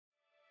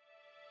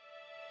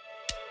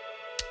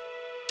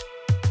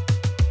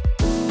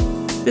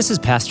This is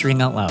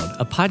Pastoring Out Loud,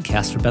 a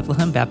podcast for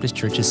Bethlehem Baptist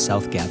Church's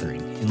South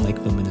Gathering in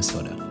Lakeville,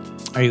 Minnesota.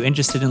 Are you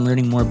interested in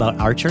learning more about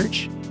our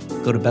church?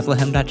 Go to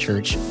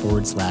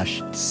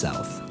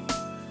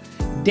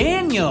bethlehem.church/south.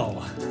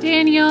 Daniel!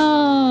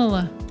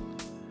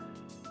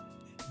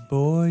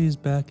 Boy is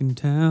back in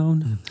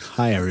town.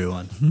 Hi,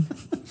 everyone.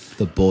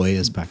 The boy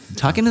is back in town.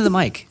 Talking to the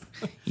mic.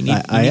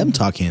 I am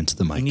talking into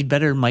the You mic. need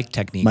better mic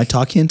technique. Am I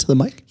talking into the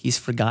mic? He's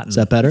forgotten. Is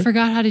that better?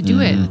 Forgot how to do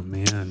it. Oh,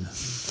 man.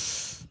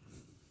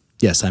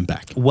 Yes, I'm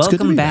back. It's good to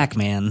Welcome be back,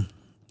 man.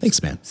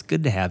 Thanks, man. It's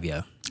good to have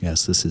you.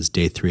 Yes, this is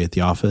day 3 at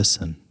the office,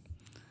 and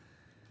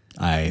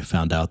I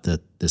found out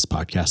that this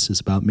podcast is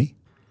about me.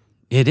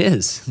 It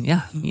is.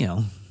 Yeah,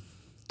 we'll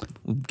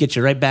get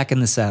you right back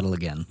in the saddle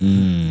again.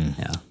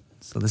 Yeah.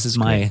 So this is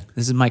my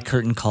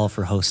curtain call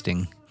for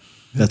hosting.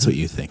 That's what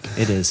you think.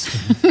 It is.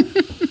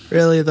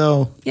 Really,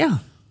 though? Yeah.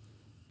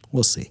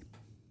 We'll see.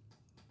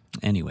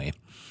 Anyway,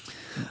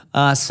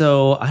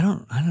 so I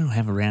don't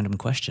have a random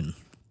question.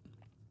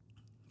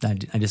 I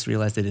just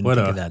realized I didn't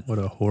think of that. What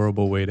a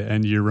horrible way to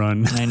end your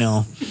run. I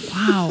know.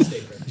 Wow. I was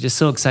just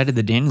so excited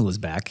that Daniel was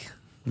back.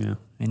 Yeah.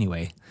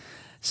 Anyway,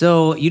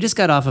 so you just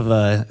got off of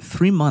a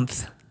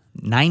 3-month,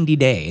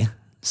 90-day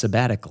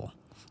sabbatical.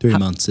 3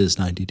 months is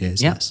 90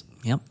 days, yes.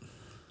 Yep.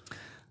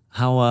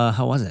 How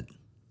was it?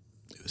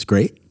 It was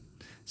great.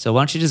 So why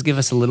don't you just give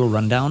us a little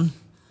rundown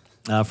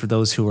for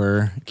those who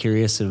are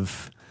curious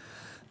of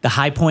the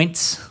high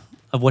points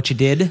of what you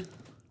did,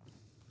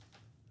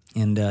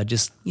 and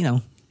just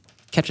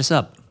catch us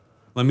up.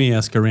 Let me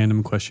ask a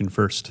random question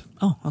first.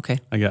 Oh, okay.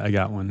 I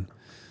got one.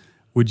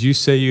 Would you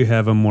say you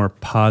have a more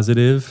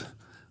positive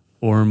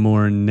or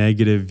more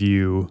negative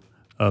view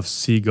of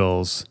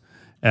seagulls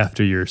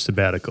after your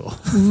sabbatical?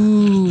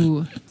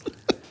 Ooh.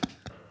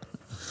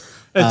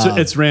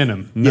 It's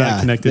random,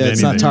 not connected to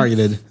it's anything. not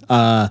targeted.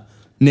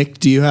 Nick,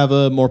 do you have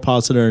a more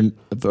positive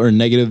or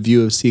negative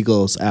view of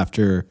seagulls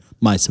after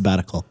my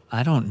sabbatical?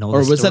 I don't know.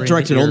 Or the was story that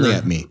directed you're- only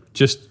at me?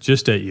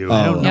 Just at you.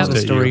 I don't know Just the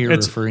at story you. you're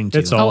referring to.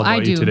 It's all Oh, about I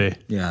you do. today.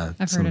 Yeah.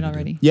 I've heard it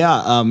already.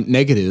 Yeah,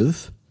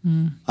 negative.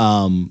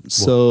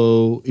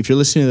 So if you're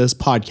listening to this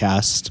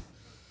podcast,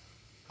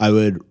 I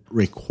would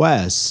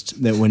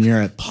request that when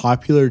you're at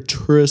popular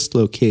tourist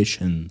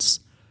locations,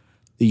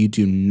 that you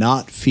do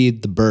not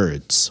feed the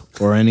birds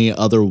or any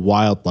other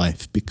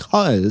wildlife,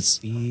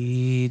 because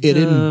it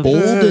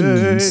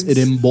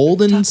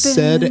emboldens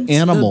said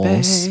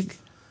animals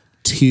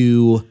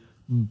to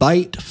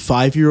bite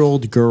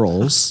 5-year-old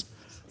girls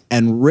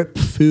and rip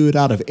food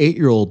out of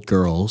 8-year-old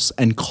girls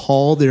and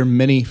call their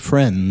many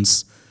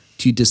friends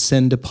to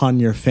descend upon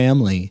your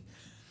family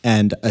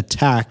and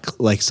attack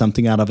like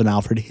something out of an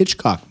Alfred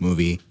Hitchcock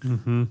movie.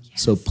 Mm-hmm.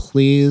 Yes. So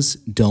please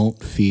don't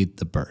feed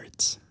the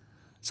birds.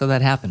 So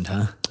that happened,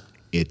 huh?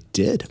 It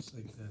did.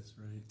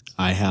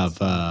 I have,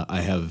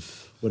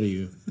 what are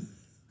you?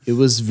 It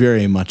was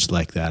very much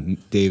like that.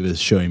 And Dave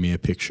is showing me a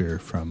picture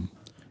from,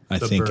 I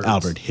think, Birds.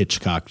 Alfred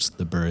Hitchcock's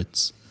The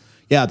Birds.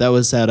 Yeah, that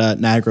was at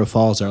Niagara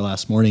Falls our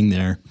last morning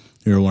there.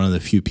 We were one of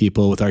the few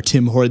people with our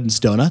Tim Hortons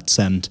donuts,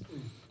 and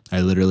I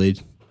literally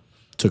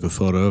took a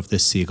photo of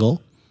this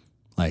seagull,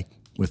 like,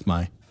 with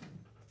my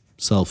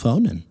cell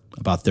phone, and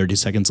about 30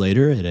 seconds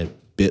later, it had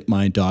bit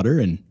my daughter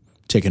and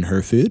taken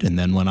her food, and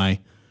then when I,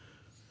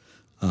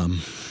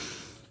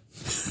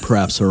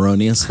 perhaps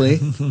erroneously,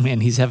 Man,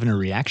 he's having a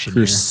reaction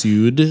here.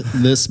 pursued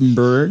this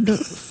bird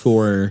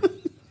for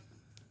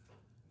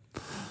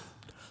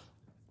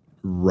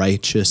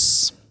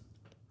righteous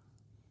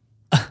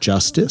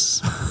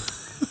justice.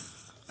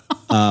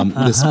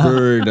 This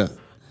bird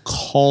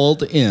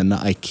called in,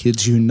 I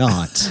kid you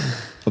not,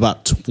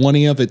 about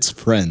 20 of its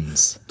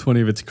friends.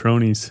 20 of its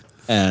cronies.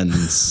 And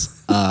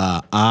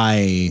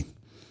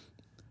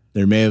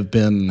there may have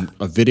been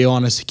a video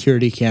on a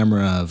security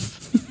camera of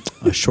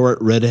a short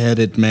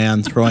red-headed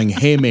man throwing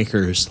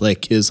haymakers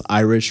like his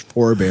Irish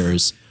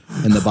forebears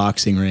in the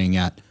boxing ring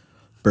at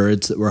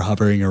birds that were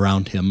hovering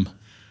around him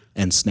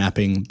and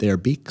snapping their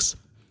beaks.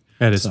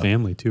 At his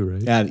family, too,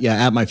 right?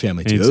 At my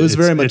family, too. And It was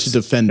very much a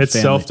defend It's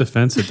family.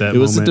 self-defense at that It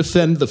moment. was a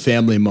defend the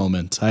family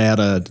moment. I had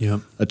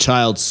a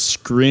child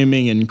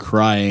screaming and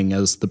crying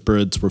as the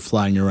birds were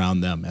flying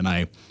around them, and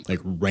I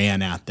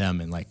ran at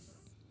them and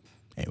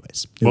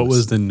anyways. What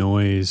was the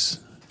noise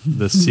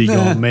the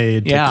seagull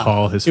made to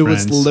call his It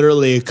friends? was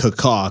literally a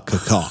caw.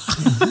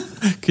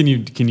 Can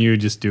you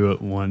just do it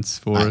once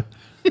for?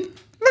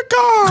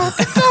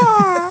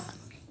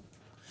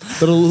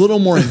 But a little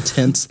more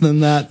intense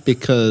than that,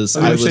 because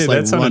I was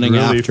running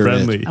after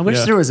it. I wish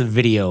there was a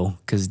video,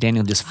 because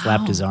Daniel just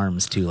flapped his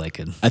arms too, like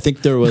a. I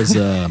think there was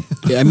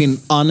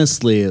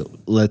honestly,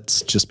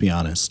 let's just be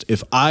honest.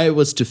 If I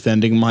was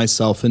defending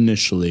myself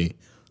initially,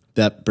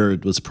 that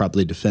bird was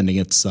probably defending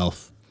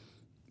itself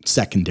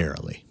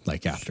secondarily,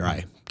 like after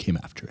I came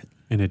after it.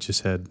 And it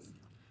just had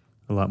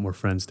a lot more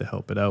friends to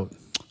help it out.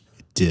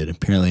 It did.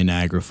 Apparently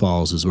Niagara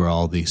Falls is where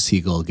all the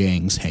seagull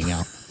gangs hang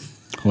out.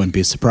 I wouldn't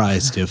be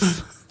surprised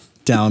if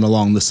down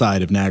along the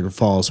side of Niagara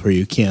Falls, where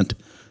you can't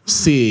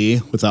see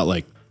without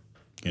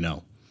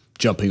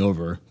jumping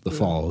over the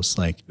falls,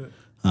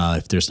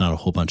 if there's not a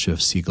whole bunch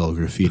of seagull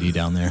graffiti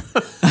down there.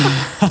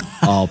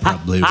 All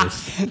probably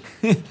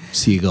with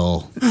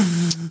seagull,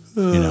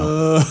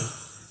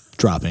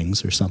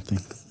 droppings or something.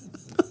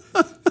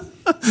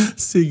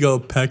 Seagull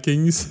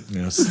peckings.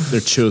 Yes,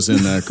 their chosen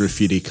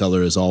graffiti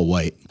color is all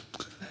white.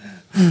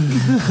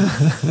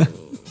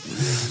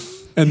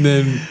 And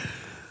then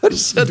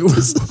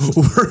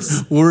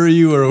were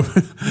you, or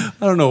I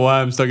don't know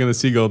why I'm stuck on the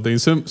seagull thing.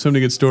 So many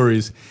good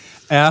stories.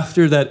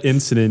 After that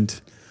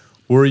incident,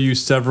 were you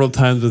several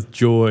times with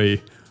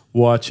joy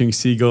watching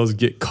seagulls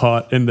get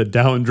caught in the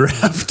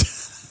downdraft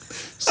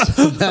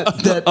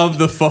of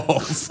the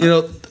falls?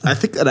 I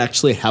think that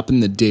actually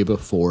happened the day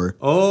before.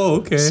 Oh,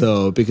 okay.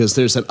 So because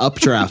there's an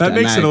updraft, That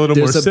makes it a little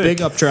more There's a sick.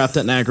 big updraft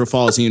at Niagara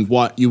Falls, and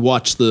you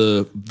watch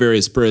the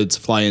various birds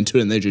fly into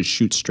it, and they just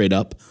shoot straight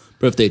up.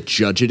 But if they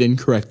judge it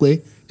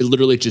incorrectly, it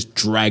literally just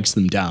drags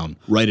them down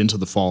right into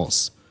the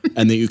falls,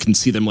 and then you can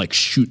see them like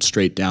shoot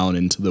straight down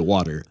into the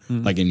water,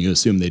 and you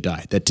assume they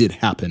die. That did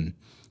happen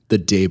the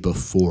day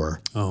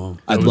before. Oh,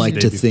 that I'd was like the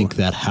to day think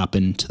before. that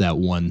happened to that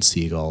one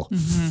seagull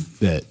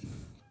that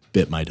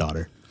bit my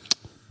daughter.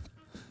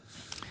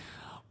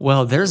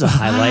 Well, there's a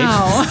highlight.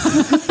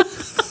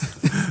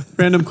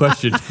 Random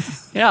question.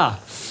 Yeah.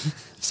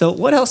 So,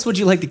 what else would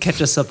you like to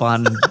catch us up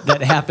on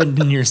that happened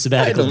in your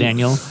sabbatical,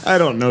 Daniel? I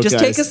don't know, Just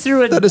guys. take us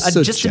through That is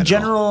so just a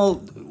general.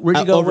 Where'd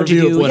you go? What'd overview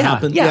you do? of what Yeah,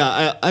 happened.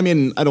 Yeah. I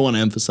mean, I don't want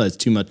to emphasize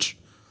too much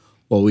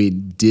what we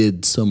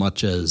did so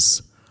much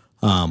as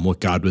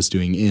what God was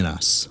doing in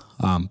us.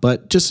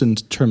 But just in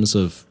terms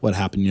of what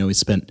happened, we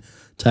spent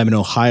time in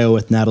Ohio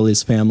with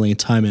Natalie's family,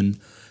 time in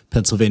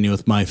Pennsylvania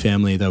with my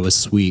family. That was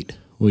sweet.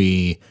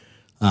 There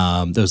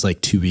was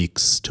like 2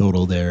 weeks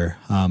total there.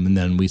 And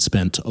then we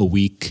spent a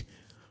week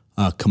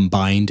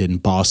combined in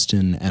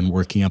Boston and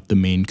working up the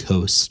Maine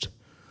coast.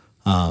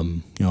 A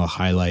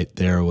highlight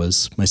there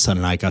was my son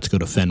and I got to go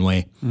to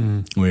Fenway.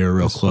 We were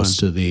real close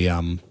to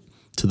the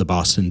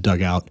Boston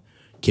dugout.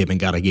 Came and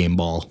got a game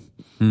ball.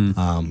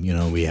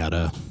 We had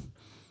a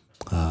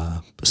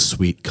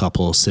sweet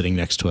couple sitting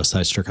next to us that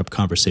I struck up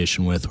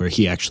conversation with, where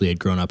he actually had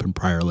grown up in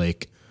Prior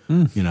Lake,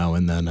 and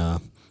then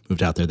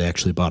moved out there. They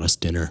actually bought us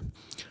dinner.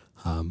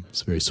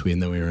 It's very sweet.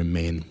 And then we were in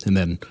Maine, and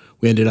then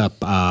we ended up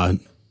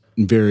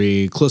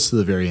very close to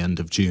the very end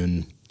of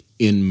June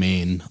in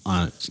Maine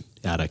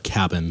at a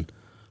cabin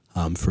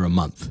for a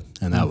month,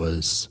 and that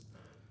was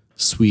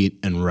sweet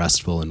and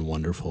restful and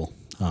wonderful,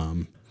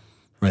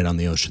 right on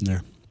the ocean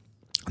there.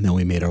 And then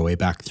we made our way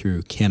back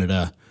through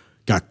Canada,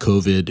 got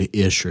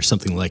COVID-ish or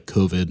something like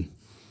COVID.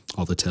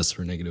 All the tests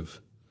were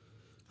negative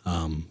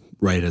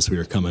right as we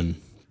were coming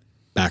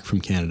back from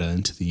Canada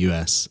into the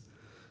U.S.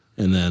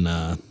 And then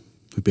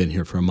we've been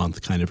here for a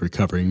month kind of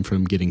recovering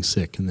from getting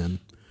sick, and then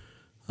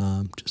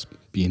just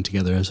being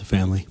together as a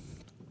family.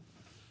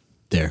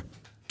 There.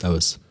 That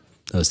was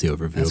the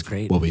overview That's of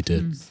great. what we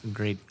did.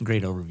 Great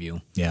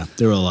overview. Yeah,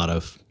 there were a lot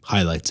of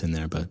highlights in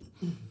there, but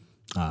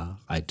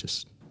I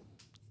just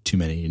too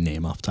many to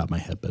name off the top of my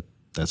head. But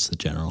that's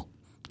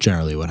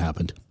generally what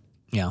happened.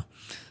 Yeah.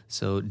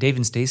 So, Dave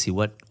and Stacy,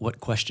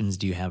 what questions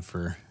do you have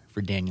for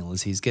Daniel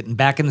as he's getting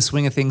back in the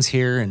swing of things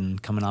here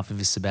and coming off of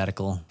his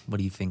sabbatical? What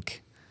do you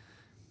think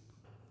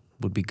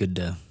would be good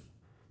to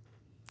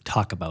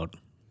talk about?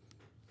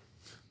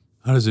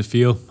 How does it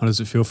feel? How does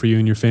it feel for you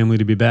and your family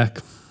to be back?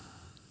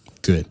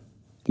 Good.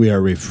 We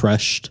are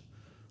refreshed.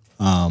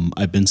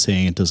 I've been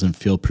saying it doesn't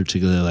feel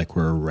particularly like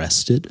we're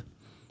rested.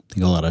 I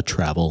think a lot of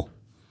travel,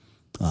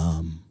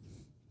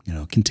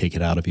 can take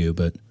it out of you,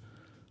 but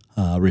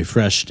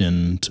refreshed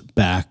and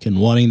back, and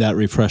wanting that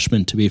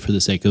refreshment to be for the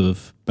sake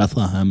of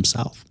Bethlehem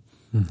South.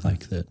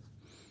 Like that.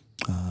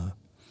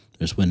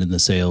 There's wind in the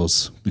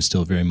sails. We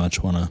still very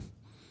much want to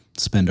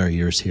spend our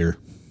years here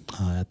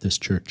at this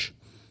church,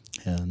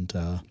 and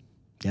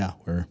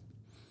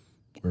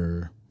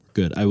we're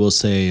good. I will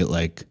say,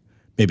 like,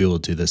 maybe we'll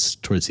do this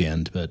towards the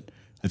end, but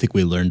I think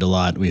we learned a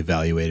lot. We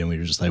evaluated, and we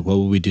were just like, what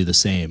will we do the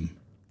same?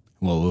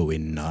 What will we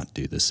not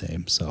do the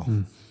same? So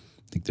I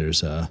think there's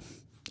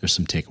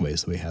some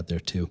takeaways that we had there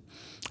too.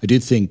 I do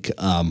think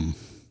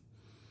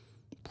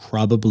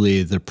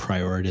probably the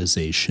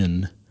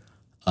prioritization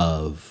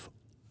of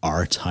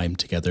our time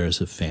together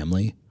as a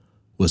family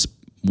was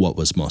what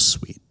was most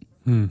sweet.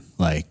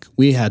 Like,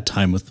 we had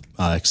time with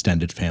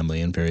extended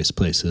family in various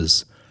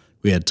places.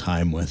 We had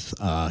time with,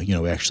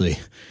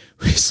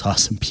 we saw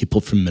some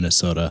people from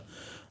Minnesota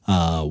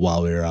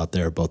while we were out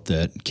there, both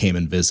that came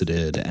and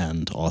visited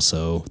and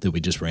also that we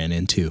just ran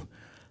into.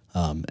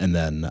 And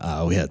then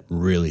we had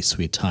really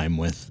sweet time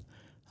with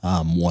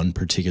one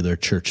particular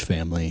church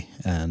family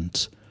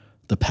and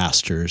the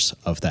pastors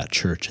of that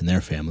church and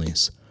their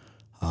families.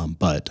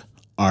 But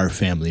our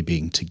family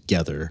being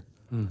together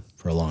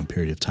for a long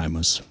period of time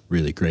was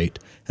really great.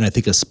 And I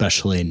think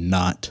especially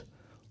not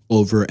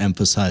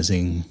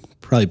overemphasizing,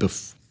 probably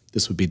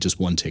this would be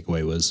just one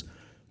takeaway, was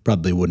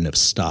probably wouldn't have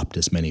stopped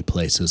as many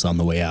places on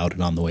the way out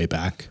and on the way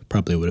back.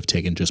 Probably would have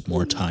taken just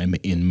more time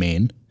in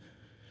Maine.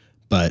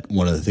 But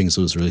one of the things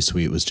that was really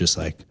sweet was just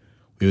like,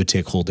 we would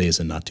take whole days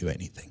and not do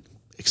anything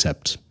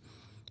except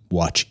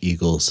watch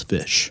eagles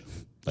fish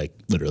like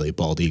literally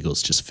bald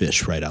eagles just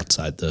fish right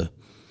outside the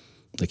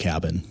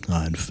cabin,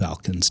 and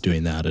falcons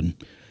doing that and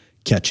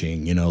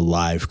catching,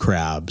 live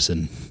crabs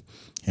and,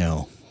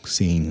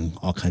 seeing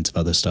all kinds of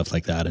other stuff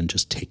like that, and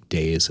just take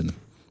days and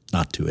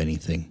not do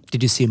anything.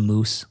 Did you see a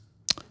moose?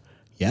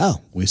 Yeah,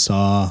 we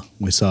saw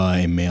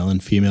a male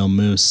and female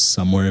moose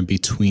somewhere in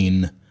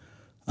between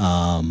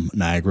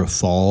Niagara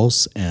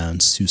Falls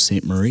and Sault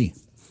Ste. Marie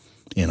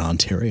in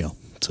Ontario.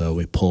 So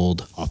we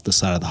pulled off the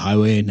side of the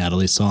highway.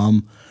 Natalie saw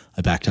him.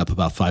 I backed up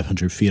about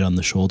 500 feet on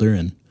the shoulder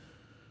and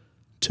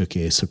took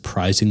a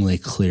surprisingly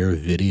clear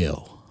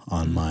video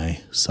on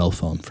my cell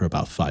phone for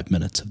about 5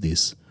 minutes of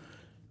these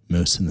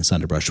moose in this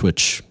underbrush,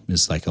 which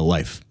is like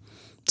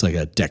it's like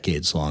a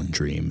decades-long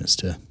dream, is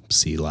to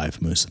see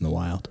live moose in the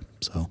wild.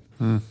 So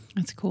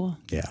That's cool.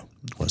 yeah,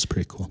 it was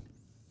pretty cool.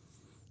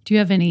 Do you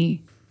have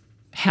any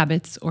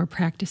habits or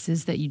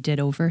practices that you did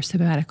over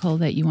sabbatical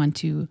that you want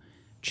to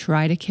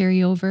try to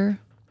carry over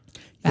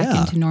back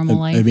into normal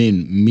life? I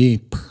mean, me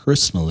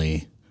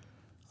personally,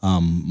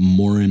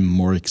 more and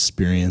more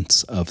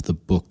experience of the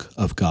book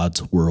of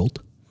God's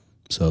world.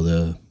 So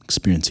the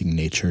experiencing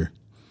nature,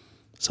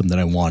 something that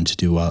I wanted to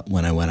do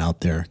when I went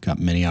out there. Got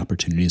many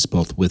opportunities,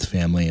 both with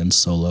family and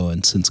solo.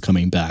 And since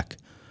coming back,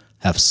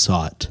 have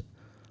sought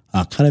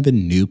kind of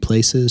in new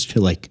places.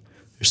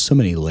 There's so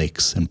many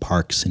lakes and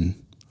parks in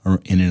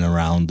and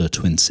around the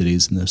Twin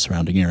Cities and the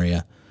surrounding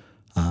area.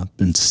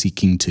 Been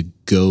seeking to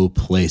go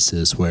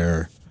places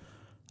where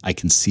I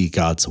can see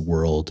God's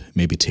world,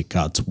 maybe take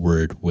God's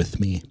word with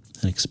me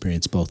and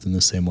experience both in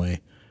the same way.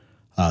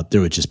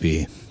 There were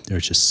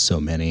just so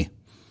many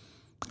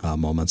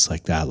moments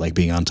like that, like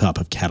being on top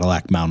of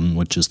Cadillac Mountain,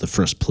 which is the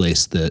first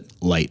place that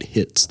light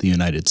hits the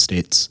United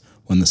States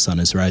when the sun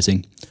is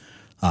rising,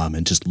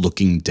 and just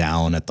looking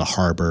down at the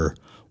harbor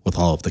with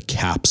all of the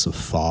caps of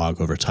fog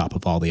over top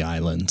of all the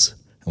islands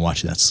and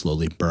watching that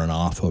slowly burn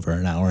off over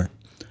an hour.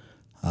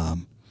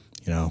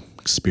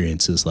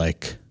 Experiences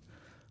like,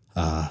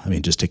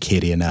 just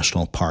Acadia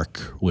National Park,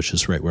 which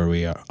is right where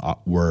we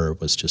were,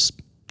 was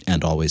just,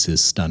 and always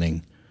is,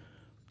 stunning.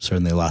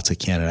 Certainly lots of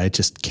Canada.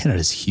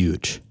 Canada's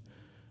huge.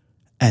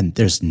 And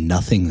there's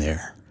nothing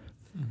there.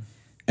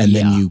 And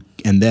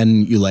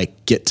then you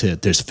like get to,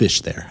 there's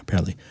fish there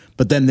apparently.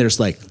 But then there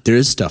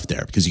is stuff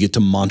there because you get to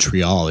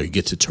Montreal or you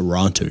get to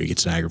Toronto or you get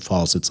to Niagara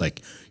Falls. It's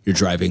like you're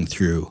driving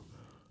through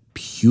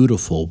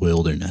beautiful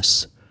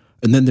wilderness.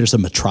 And then there's a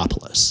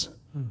metropolis.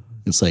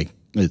 It's like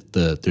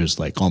there's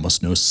like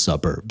almost no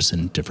suburbs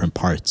in different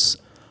parts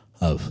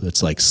of,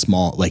 it's like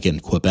small, like in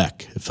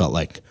Quebec, it felt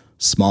like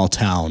small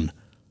town,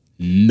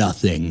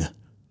 nothing,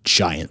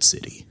 giant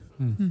city.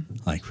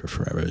 Like for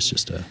forever. It's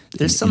just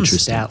there's some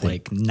stat thing.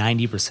 Like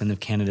 90% of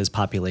Canada's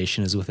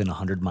population is within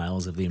 100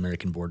 miles of the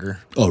American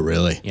border. Oh,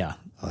 really? Yeah.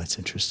 Oh, that's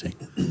interesting.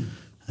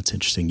 That's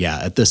interesting. Yeah.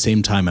 At the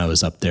same time I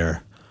was up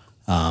there,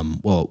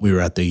 we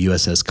were at the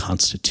USS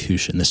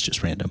Constitution. This is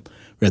just random.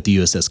 We're at the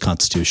USS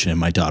Constitution and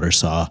my daughter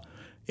saw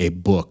a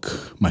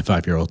book. My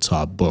 5-year-old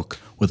saw a book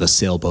with a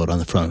sailboat on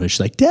the front of it. She's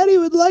like, Daddy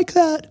would like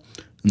that.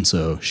 And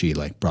so she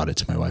brought it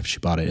to my wife. She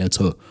bought it. And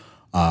so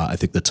I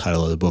think the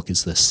title of the book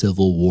is The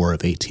Civil War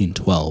of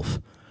 1812,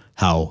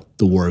 how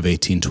the War of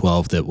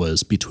 1812 that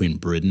was between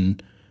Britain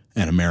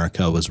and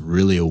America was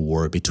really a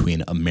war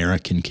between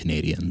American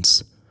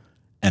Canadians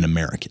and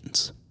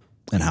Americans,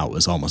 and how it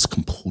was almost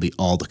complete,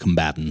 all the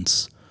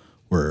combatants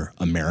were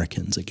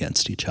Americans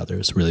against each other.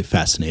 It's really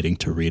fascinating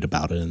to read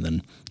about it and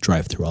then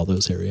drive through all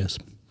those areas.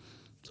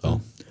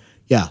 So,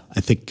 yeah, I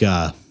think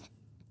there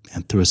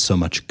was so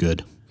much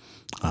good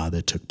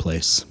that took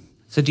place.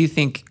 So do you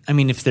think,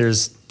 if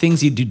there's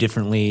things you do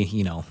differently,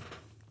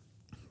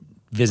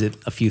 visit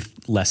a few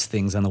less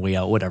things on the way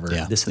out, whatever,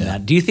 this and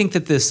that. Do you think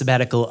that the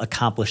sabbatical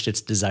accomplished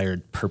its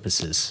desired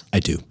purposes? I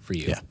do. For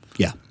you?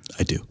 Yeah,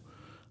 I do.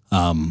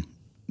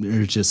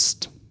 They're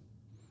just,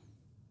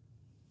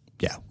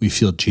 we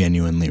feel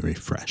genuinely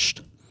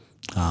refreshed.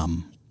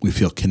 We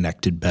feel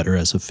connected better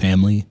as a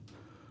family,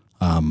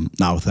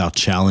 not without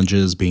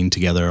challenges, being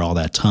together all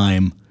that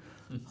time,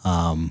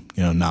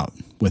 not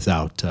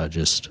without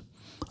just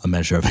a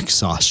measure of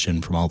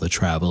exhaustion from all the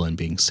travel and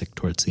being sick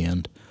towards the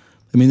end.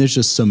 There's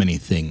just so many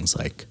things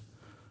like,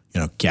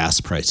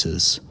 gas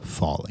prices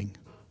falling,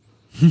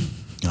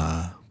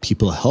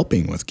 people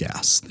helping with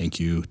gas. Thank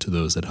you to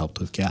those that helped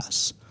with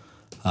gas.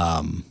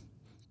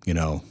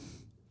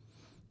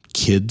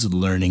 Kids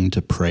learning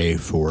to pray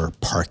for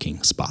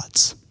parking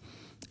spots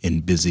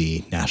in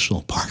busy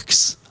national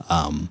parks.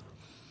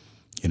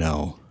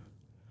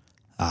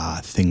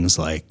 Things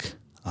like,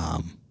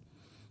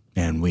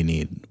 and we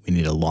need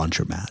a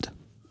laundromat,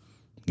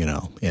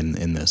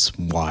 in this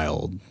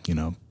wild,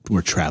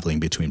 we're traveling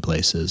between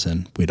places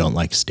and we don't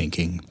like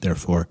stinking.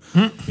 Therefore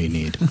we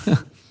need,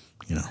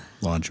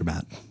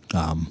 laundromat,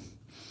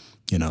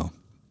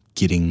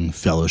 getting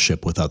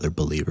fellowship with other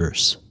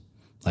believers.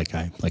 Like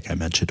I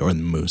mentioned, or in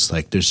the moose,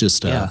 like there's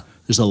just,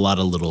 there's a lot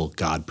of little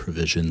God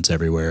provisions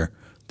everywhere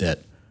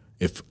that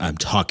if I'm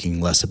talking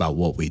less about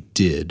what we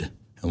did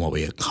and what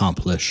we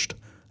accomplished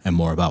and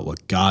more about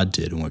what God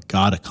did and what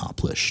God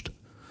accomplished,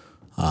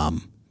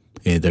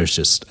 there's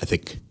just, I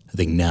think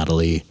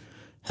Natalie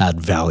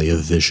had Valley of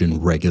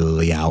Vision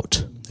regularly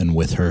out and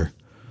with her,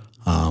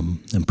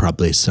 and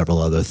probably several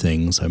other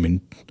things. I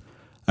mean,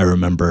 I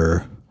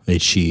remember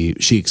she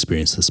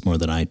experienced this more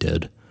than I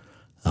did,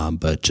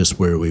 but just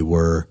where we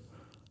were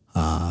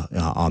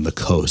on the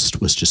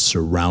coast was just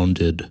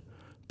surrounded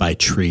by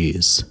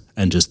trees,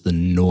 and just the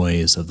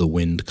noise of the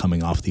wind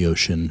coming off the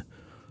ocean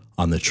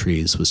on the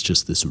trees was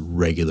just this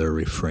regular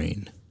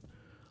refrain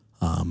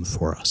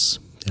for us.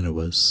 And it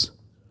was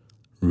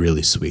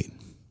really sweet,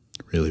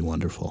 really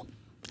wonderful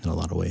in a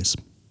lot of ways.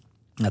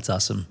 That's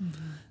awesome.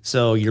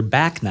 So you're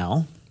back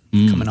now,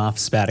 coming off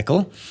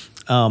sabbatical.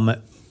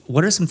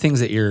 What are some things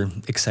that you're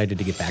excited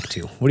to get back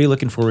to? What are you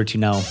looking forward to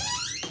now?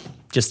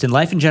 Just in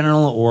life in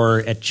general or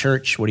at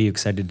church? What are you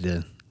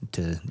excited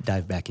to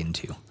dive back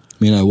into? I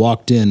mean, I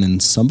walked in and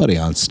somebody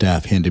on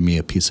staff handed me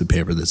a piece of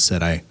paper that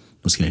said I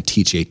was going to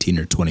teach 18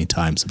 or 20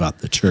 times about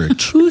the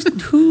church.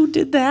 Who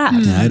did that?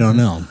 I don't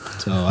know.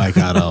 So I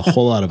got a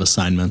whole lot of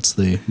assignments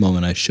the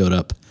moment I showed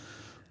up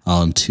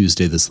on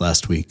Tuesday this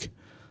last week.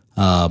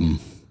 Looking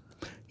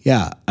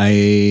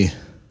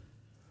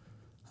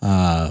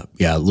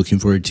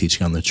forward to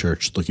teaching on the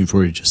church, looking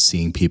forward to just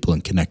seeing people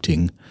and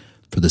connecting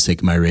for the sake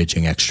of my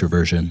raging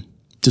extroversion.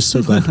 Just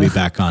so glad to be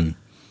back on,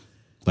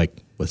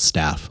 with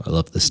staff. I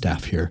love the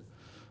staff here.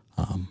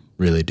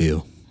 Really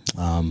do.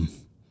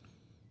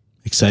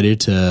 Excited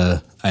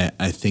to,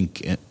 I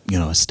think,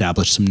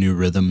 establish some new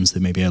rhythms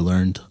that maybe I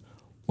learned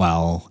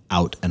while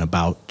out and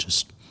about,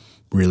 just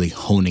really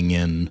honing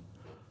in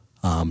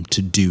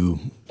to do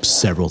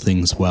several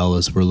things well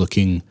as we're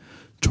looking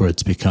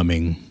towards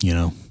becoming,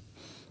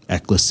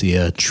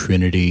 Ecclesia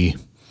Trinity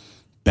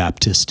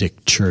Baptistic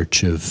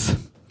Church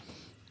of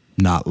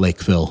not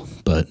Lakeville,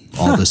 but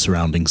all the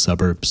surrounding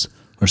suburbs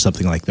or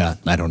something like that.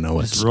 I don't know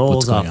what's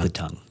rolls going off on. the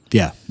tongue.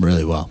 Yeah,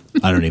 really well.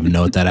 I don't even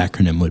know what that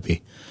acronym would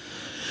be.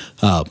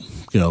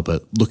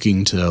 But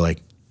looking to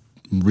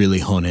really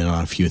hone in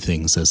on a few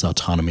things as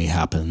autonomy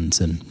happens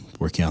and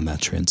working on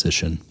that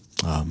transition.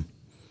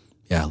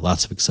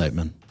 Lots of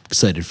excitement.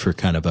 Excited for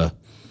kind of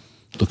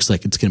looks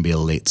like it's going to be a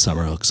late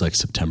summer. Looks like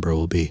September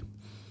will be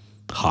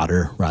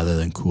hotter rather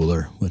than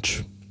cooler,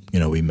 which,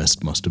 we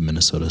missed most of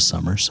Minnesota's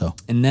summer. So,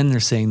 And then they're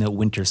saying that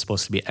winter's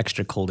supposed to be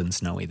extra cold and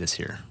snowy this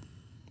year.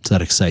 does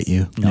that excite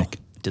you, No, Nick?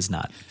 it does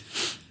not.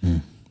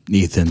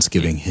 Ethan's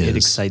giving It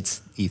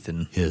excites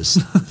Ethan. his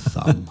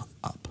thumb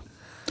up.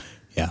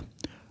 Yeah.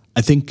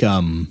 I think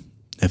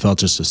if I'll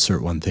just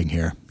assert one thing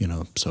here,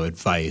 so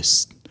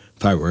advice,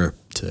 if I were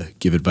to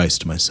give advice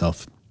to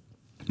myself,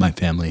 my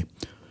family,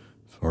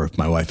 or if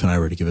my wife and I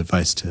were to give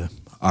advice to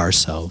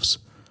ourselves,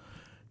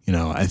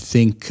 I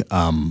think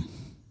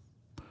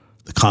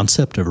the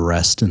concept of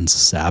rest and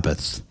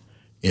Sabbath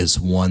is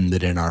one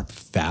that in our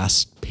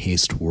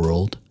fast-paced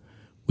world,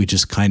 we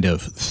just kind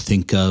of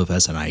think of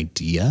as an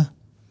idea,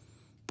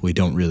 but we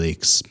don't really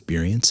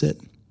experience it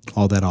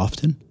all that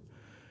often.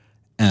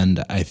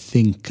 And I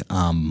think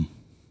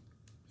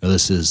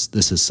this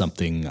is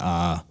something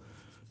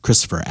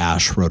Christopher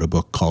Ashe wrote a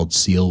book called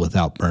Zeal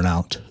Without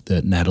Burnout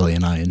that Natalie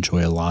and I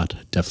enjoy a lot.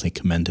 Definitely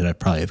commend it. I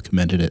probably have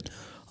commended it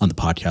on the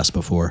podcast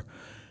before.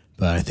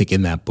 But I think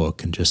in that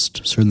book, and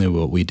just certainly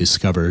what we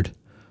discovered,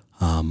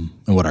 and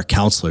what our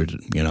counselor,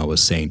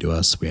 was saying to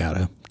us, we had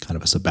a kind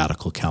of a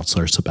sabbatical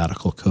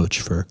coach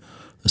for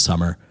the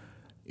summer.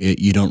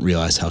 You don't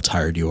realize how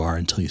tired you are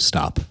until you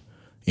stop.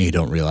 And you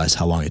don't realize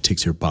how long it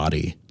takes your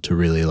body to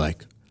really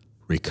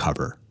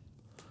recover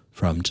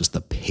from just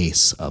the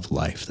pace of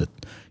life that,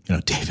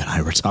 Dave and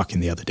I were talking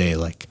the other day.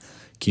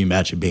 Can you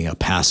imagine being a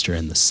pastor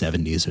in the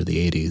 70s or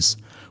the 80s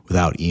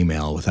without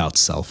email, without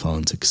cell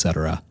phones,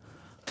 etc.?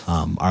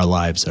 Our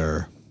lives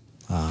are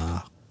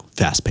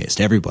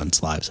fast-paced.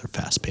 Everyone's lives are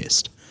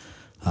fast-paced.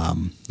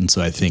 And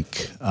so I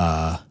think,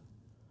 I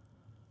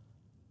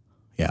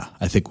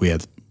think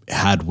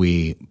had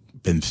we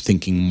been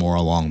thinking more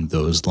along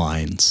those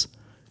lines,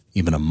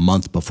 even a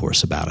month before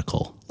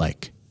sabbatical,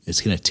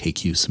 it's going to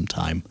take you some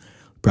time.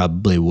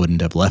 Probably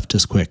wouldn't have left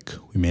as quick.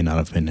 We may not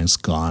have been as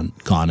gone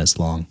as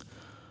long,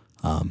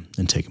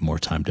 and taken more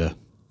time to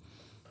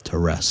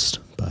rest.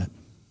 But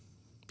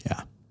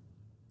yeah.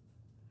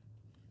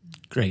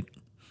 Great.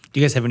 Do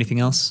you guys have anything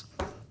else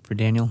for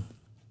Daniel?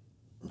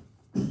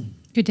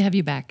 Good to have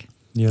you back.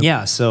 Yep.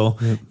 Yeah. So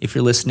if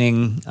you're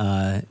listening,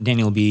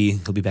 Daniel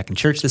he'll be back in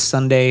church this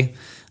Sunday.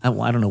 I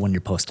don't know when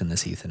you're posting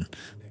this, Ethan,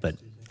 but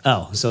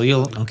so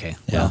okay.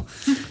 Yeah. Well,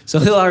 so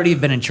he'll already have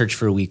been in church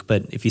for a week.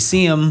 But if you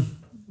see him,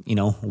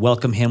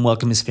 welcome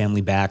his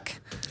family back.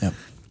 Yep.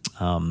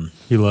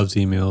 He loves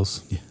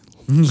emails.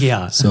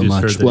 Yeah. So I just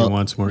much. heard that he Well,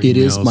 wants more it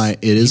is emails. my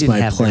didn't my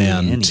have very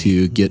plan many.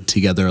 to get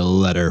together a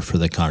letter for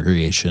the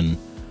congregation,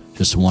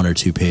 just 1 or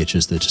 2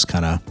 pages that just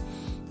kind of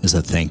is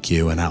a thank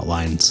you and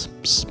outlines,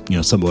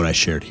 some of what I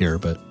shared here,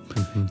 but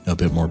a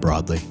bit more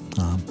broadly,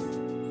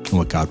 and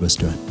what God was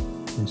doing.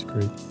 That's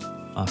great.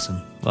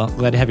 Awesome. Well,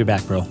 glad to have you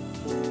back, bro.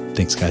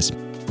 Thanks, guys.